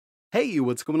Hey,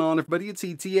 what's going on everybody? It's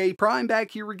ETAPRIME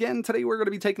back here again. Today we're going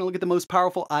to be taking a look at the most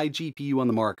powerful iGPU on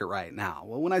the market right now.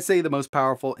 Well, when I say the most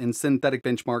powerful, in synthetic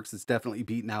benchmarks, it's definitely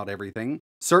beating out everything.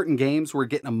 Certain games, we're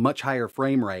getting a much higher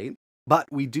frame rate, but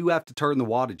we do have to turn the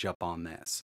wattage up on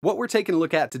this. What we're taking a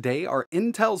look at today are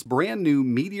Intel's brand new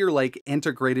Meteor Lake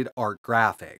integrated ARC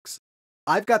graphics.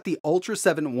 I've got the Ultra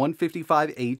 7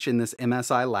 155H in this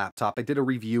MSI laptop. I did a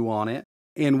review on it.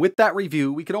 And with that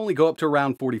review, we could only go up to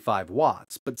around 45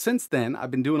 watts. But since then,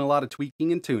 I've been doing a lot of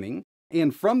tweaking and tuning.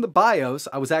 And from the BIOS,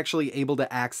 I was actually able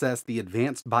to access the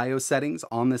advanced BIOS settings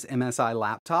on this MSI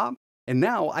laptop. And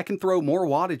now I can throw more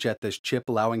wattage at this chip,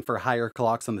 allowing for higher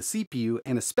clocks on the CPU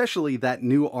and especially that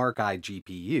new ARC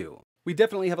iGPU. We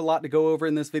definitely have a lot to go over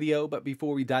in this video, but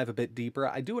before we dive a bit deeper,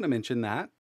 I do want to mention that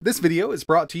this video is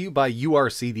brought to you by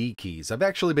Vip-Urcdkey. I've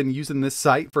actually been using this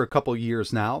site for a couple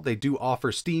years now. They do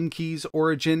offer Steam keys,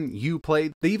 Origin,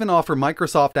 Uplay. They even offer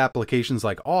Microsoft applications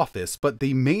like Office, but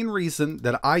the main reason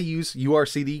that I use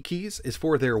Vip-Urcdkey is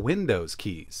for their Windows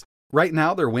keys. Right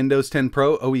now, their Windows 10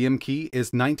 Pro OEM key is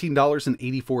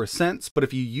 $19.84, but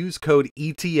if you use code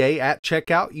ETA at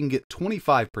checkout, you can get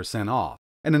 25% off.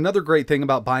 And another great thing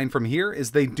about buying from here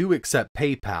is they do accept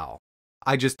PayPal.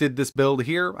 I just did this build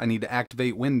here. I need to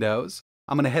activate Windows.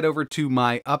 I'm going to head over to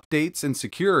my updates and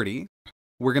security.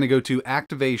 We're going to go to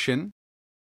activation.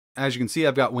 As you can see,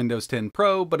 I've got Windows 10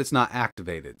 Pro, but it's not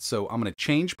activated. So I'm going to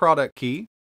change product key.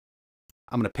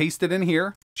 I'm going to paste it in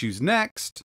here, choose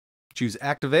next, choose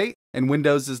activate, and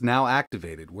Windows is now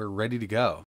activated. We're ready to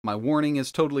go. My warning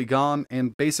is totally gone,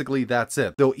 and basically that's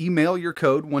it. They'll email your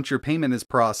code once your payment is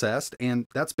processed, and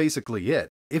that's basically it.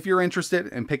 If you're interested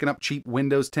in picking up cheap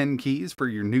Windows 10 keys for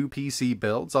your new PC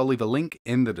builds, I'll leave a link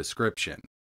in the description.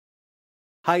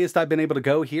 Highest I've been able to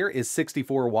go here is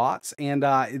 64 watts, and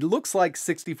it looks like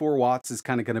 64 watts is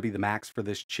kind of going to be the max for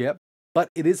this chip. But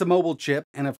it is a mobile chip,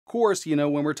 and of course, you know,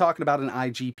 when we're talking about an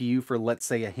iGPU for, let's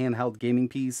say, a handheld gaming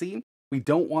PC, we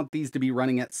don't want these to be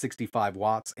running at 65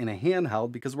 watts in a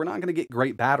handheld because we're not going to get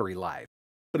great battery life.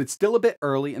 But it's still a bit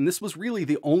early, and this was really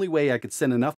the only way I could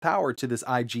send enough power to this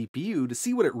iGPU to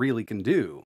see what it really can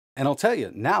do. And I'll tell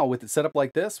you, now with it set up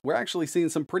like this, we're actually seeing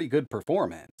some pretty good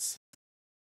performance.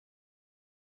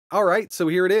 Alright, so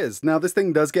here it is. Now this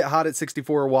thing does get hot at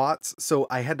 64 watts, so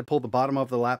I had to pull the bottom of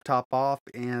the laptop off,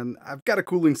 and I've got a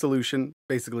cooling solution.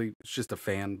 Basically, it's just a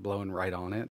fan blowing right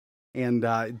on it. And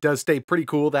it does stay pretty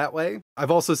cool that way.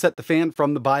 I've also set the fan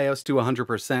from the BIOS to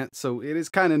 100%, so it is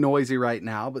kind of noisy right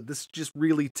now, but this is just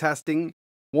really testing.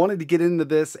 Wanted to get into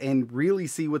this and really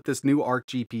see what this new ARC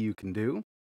GPU can do.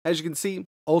 As you can see,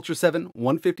 Ultra 7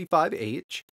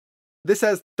 155H. This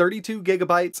has 32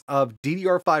 gigabytes of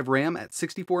DDR5 RAM at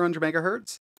 6400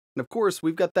 megahertz. And of course,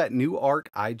 we've got that new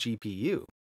ARC iGPU.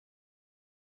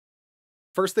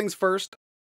 First things first,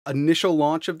 initial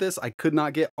launch of this, I could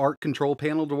not get ARC control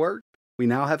panel to work. We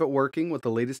now have it working with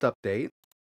the latest update.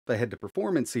 If I head to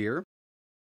performance here,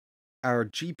 our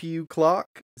GPU clock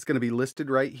is going to be listed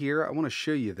right here. I want to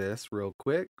show you this real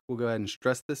quick. We'll go ahead and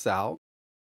stress this out.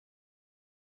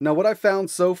 Now what I found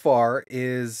so far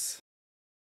is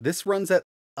this runs at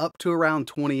up to around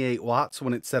 28 watts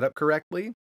when it's set up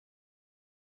correctly.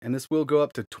 And this will go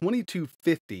up to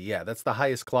 2250. Yeah, that's the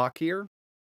highest clock here.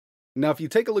 Now, if you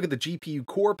take a look at the GPU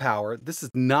core power, this is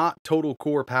not total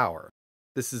core power.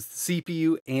 This is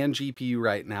CPU and GPU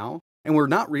right now, and we're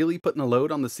not really putting a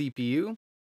load on the CPU,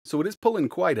 so it is pulling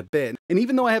quite a bit. And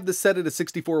even though I have this set at a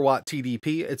 64 watt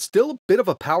TDP, it's still a bit of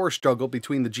a power struggle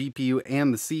between the GPU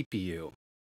and the CPU.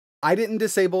 I didn't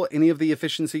disable any of the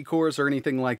efficiency cores or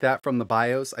anything like that from the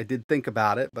BIOS. I did think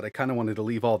about it, but I kind of wanted to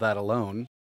leave all that alone,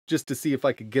 just to see if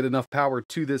I could get enough power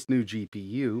to this new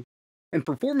GPU. And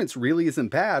performance really isn't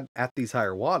bad at these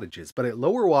higher wattages, but at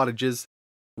lower wattages,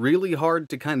 really hard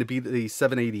to kind of beat the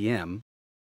 780M.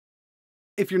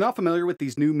 If you're not familiar with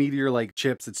these new Meteor Lake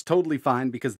chips, it's totally fine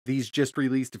because these just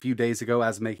released a few days ago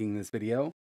as making this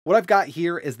video. What I've got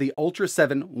here is the Ultra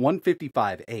 7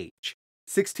 155H.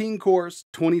 16 cores,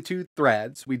 22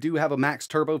 threads. We do have a max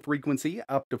turbo frequency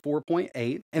up to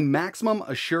 4.8 and maximum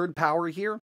assured power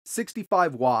here,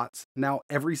 65 watts. Now,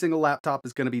 every single laptop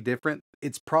is going to be different.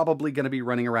 It's probably going to be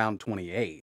running around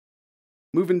 28.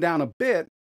 Moving down a bit,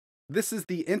 this is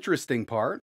the interesting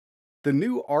part, the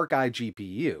new ARC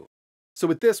iGPU. So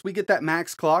with this, we get that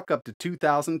max clock up to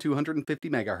 2250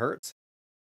 megahertz,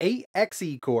 8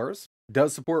 Xe cores,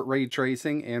 does support ray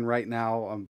tracing, and right now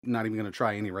I'm not even going to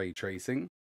try any ray tracing.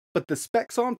 But the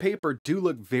specs on paper do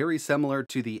look very similar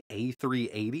to the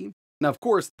A380. Now, of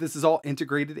course, this is all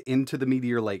integrated into the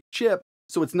Meteor Lake chip,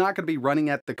 so it's not going to be running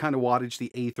at the kind of wattage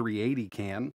the A380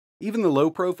 can. Even the low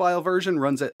profile version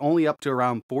runs at only up to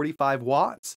around 45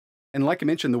 watts. And like I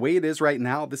mentioned, the way it is right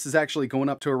now, this is actually going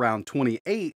up to around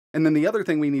 28. And then the other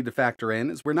thing we need to factor in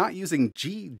is we're not using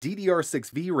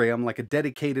GDDR6 VRAM like a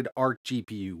dedicated ARC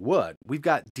GPU would. We've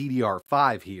got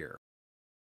DDR5 here.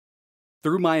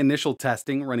 Through my initial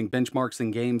testing, running benchmarks in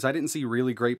games, I didn't see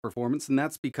really great performance, and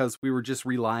that's because we were just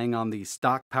relying on the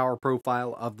stock power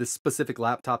profile of this specific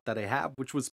laptop that I have,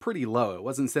 which was pretty low. It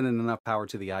wasn't sending enough power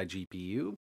to the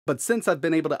iGPU. But since I've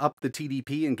been able to up the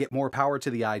TDP and get more power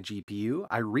to the iGPU,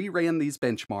 I re-ran these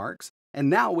benchmarks, and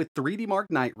now with 3D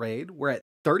Mark Night Raid, we're at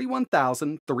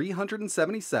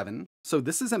 31,377, so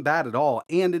this isn't bad at all,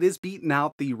 and it is beating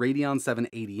out the Radeon 7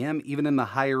 80M even in the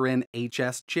higher-end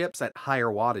HS chips at higher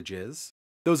wattages.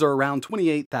 Those are around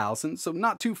 28,000, so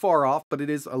not too far off, but it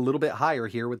is a little bit higher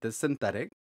here with this synthetic.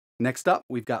 Next up,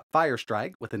 we've got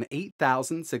Firestrike with an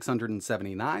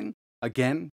 8,679,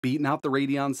 again, beating out the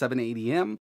Radeon 7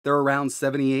 80M, they're around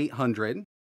 7,800.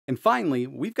 And finally,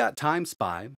 we've got Time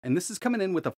Spy, and this is coming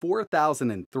in with a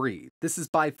 4003. This is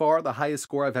by far the highest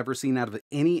score I've ever seen out of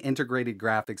any integrated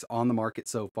graphics on the market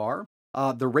so far.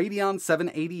 The Radeon 7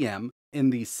 80M in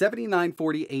the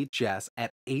 7940 HS at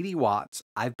 80 watts,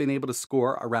 I've been able to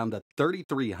score around a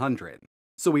 3300.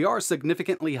 So we are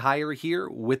significantly higher here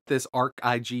with this ARC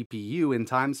iGPU in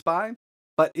Time Spy,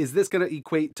 but is this going to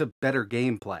equate to better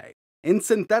gameplay? In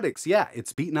synthetics, yeah,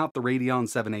 it's beating out the Radeon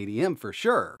 7 80M for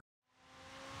sure.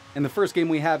 And the first game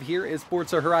we have here is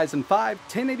Forza Horizon 5,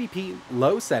 1080p,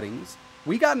 low settings.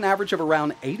 We got an average of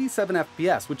around 87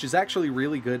 FPS, which is actually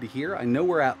really good here. I know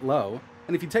we're at low.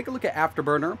 And if you take a look at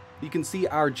Afterburner, you can see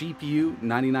our GPU,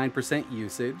 99%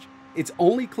 usage. It's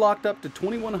only clocked up to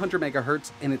 2100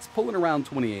 megahertz, and it's pulling around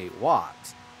 28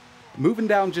 watts. Moving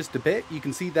down just a bit, you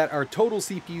can see that our total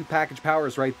CPU package power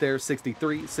is right there,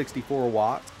 63, 64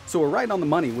 watts. So we're right on the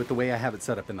money with the way I have it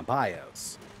set up in the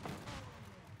BIOS.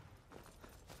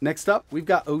 Next up, we've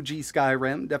got OG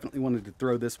Skyrim. Definitely wanted to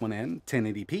throw this one in.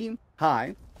 1080p,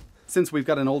 high. Since we've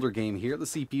got an older game here, the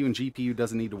CPU and GPU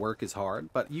doesn't need to work as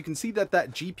hard, but you can see that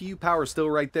GPU power is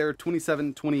still right there,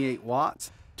 27, 28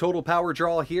 watts. Total power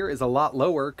draw here is a lot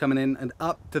lower, coming in and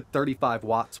up to 35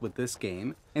 watts with this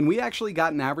game. And we actually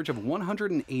got an average of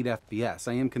 108 FPS.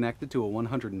 I am connected to a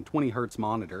 120 hertz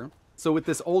monitor. So with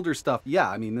this older stuff, yeah,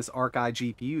 I mean, this ARC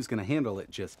iGPU is going to handle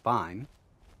it just fine.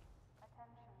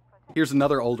 Here's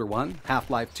another older one,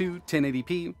 Half-Life 2,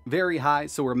 1080p, very high,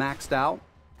 so we're maxed out.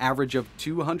 Average of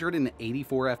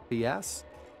 284 FPS.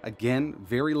 Again,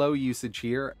 very low usage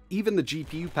here. Even the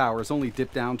GPU power is only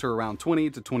dipped down to around 20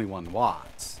 to 21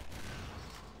 watts.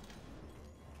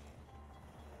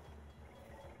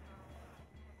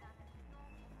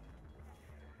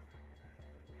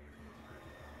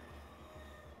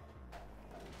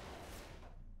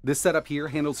 This setup here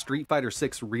handles Street Fighter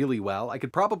 6 really well. I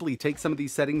could probably take some of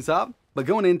these settings up, but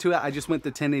going into it, I just went to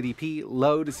 1080p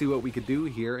low to see what we could do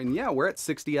here. And yeah, we're at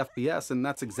 60 FPS, and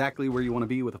that's exactly where you want to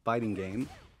be with a fighting game.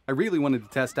 I really wanted to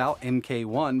test out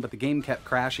MK1, but the game kept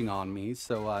crashing on me,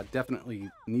 so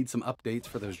definitely need some updates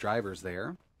for those drivers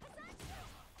there.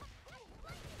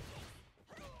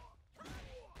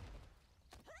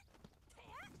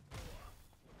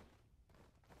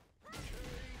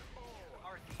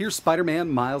 Here's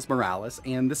Spider-Man Miles Morales,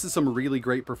 and this is some really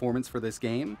great performance for this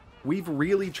game. We've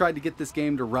really tried to get this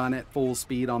game to run at full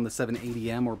speed on the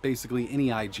 780M or basically any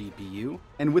iGPU,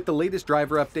 and with the latest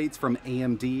driver updates from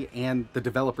AMD and the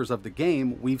developers of the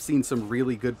game, we've seen some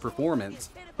really good performance.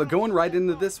 But going right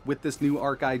into this with this new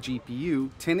ARC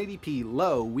iGPU, 1080p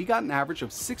low, we got an average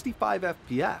of 65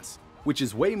 FPS, which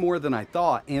is way more than I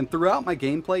thought, and throughout my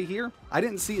gameplay here, I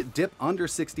didn't see it dip under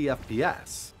 60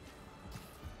 FPS.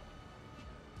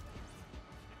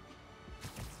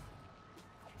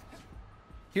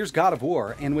 Here's God of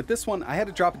War, and with this one, I had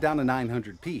to drop it down to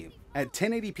 900p. At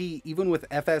 1080p, even with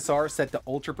FSR set to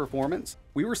ultra performance,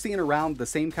 we were seeing around the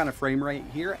same kind of frame rate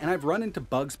here, and I've run into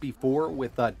bugs before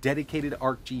with dedicated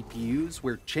ARC GPUs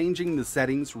where changing the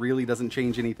settings really doesn't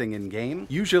change anything in game.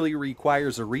 Usually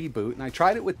requires a reboot, and I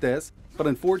tried it with this, but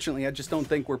unfortunately I just don't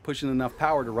think we're pushing enough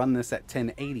power to run this at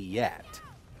 1080 yet.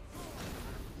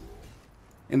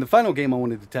 And the final game I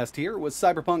wanted to test here was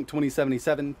Cyberpunk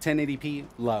 2077 1080p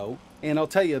low. And I'll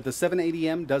tell you, the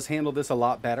 780M does handle this a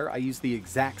lot better. I use the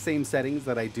exact same settings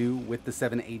that I do with the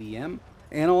 780M.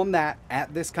 And on that,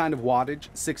 at this kind of wattage,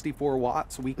 64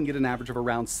 watts, we can get an average of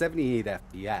around 78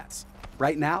 FPS.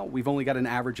 Right now, we've only got an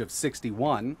average of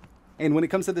 61. And when it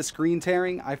comes to the screen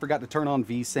tearing, I forgot to turn on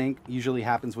VSync. Usually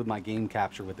happens with my game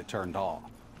capture with it turned off.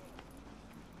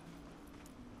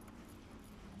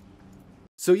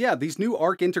 So yeah, these new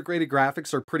ARC integrated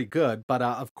graphics are pretty good, but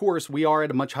of course we are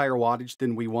at a much higher wattage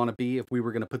than we want to be if we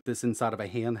were going to put this inside of a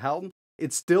handheld.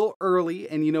 It's still early,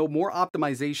 and more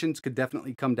optimizations could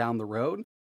definitely come down the road.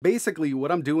 Basically,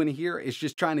 what I'm doing here is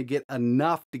just trying to get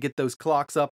enough to get those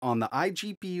clocks up on the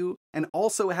iGPU and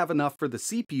also have enough for the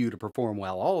CPU to perform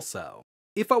well also.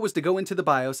 If I was to go into the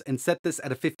BIOS and set this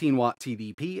at a 15-watt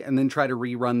TDP and then try to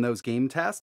rerun those game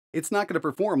tests, it's not going to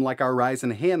perform like our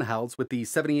Ryzen handhelds with the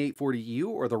 7840U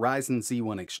or the Ryzen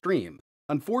Z1 Extreme.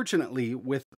 Unfortunately,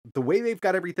 with the way they've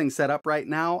got everything set up right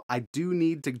now, I do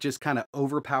need to just kind of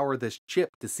overpower this chip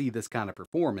to see this kind of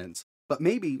performance. But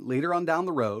maybe later on down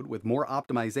the road, with more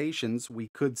optimizations, we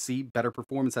could see better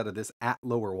performance out of this at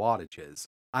lower wattages.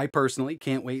 I personally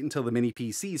can't wait until the mini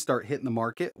PCs start hitting the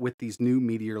market with these new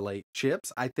Meteor Lake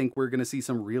chips. I think we're going to see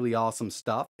some really awesome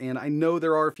stuff, and I know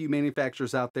there are a few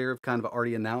manufacturers out there have kind of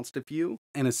already announced a few,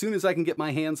 and as soon as I can get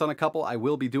my hands on a couple, I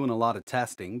will be doing a lot of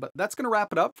testing, but that's going to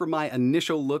wrap it up for my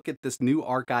initial look at this new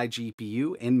Arc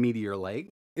iGPU in Meteor Lake.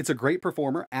 It's a great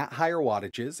performer at higher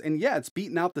wattages, and yeah, it's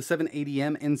beating out the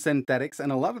 780M in synthetics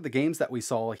and a lot of the games that we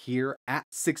saw here at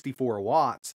 64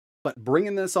 watts. But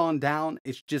bringing this on down,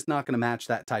 it's just not going to match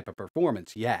that type of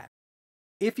performance yet.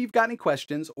 If you've got any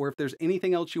questions, or if there's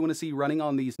anything else you want to see running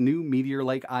on these new Meteor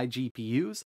Lake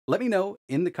iGPUs, let me know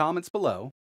in the comments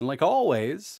below. And like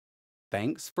always,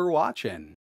 thanks for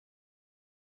watching.